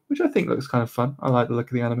feature, which I think looks kind of fun. I like the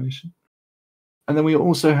look of the animation. And then we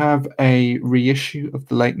also have a reissue of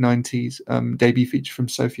the late 90s debut feature from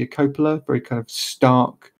Sofia Coppola, very kind of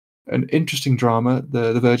stark and interesting drama,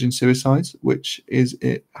 The Virgin Suicides, which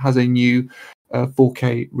has a new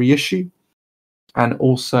 4K reissue. And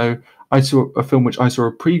also, I saw a film which I saw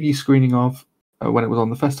a preview screening of when it was on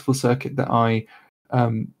the festival circuit that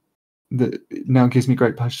that now gives me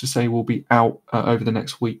great pleasure to say will be out over the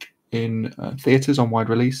next week in theatres on wide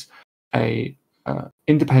release. A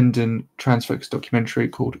independent trans-focused documentary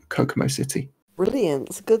called Kokomo City. Brilliant.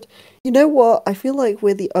 It's good. You know what? I feel like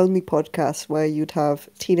we're the only podcast where you'd have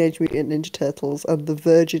Teenage Mutant Ninja Turtles and the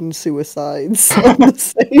Virgin Suicides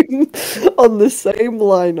on the same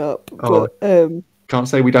lineup. Oh, but, can't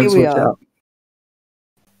say we don't switch out.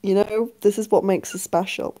 This is what makes us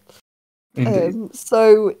special. Indeed.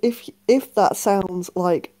 So if that sounds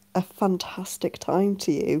like a fantastic time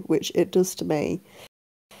to you, which it does to me,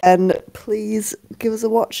 and please give us a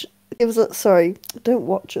watch. Don't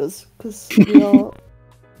watch us, because we are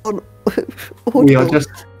on Audible.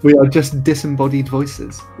 We are just disembodied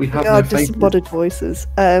voices. We are disembodied voices.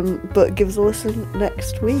 But give us a listen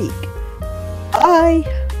next week. Bye.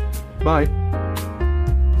 Bye.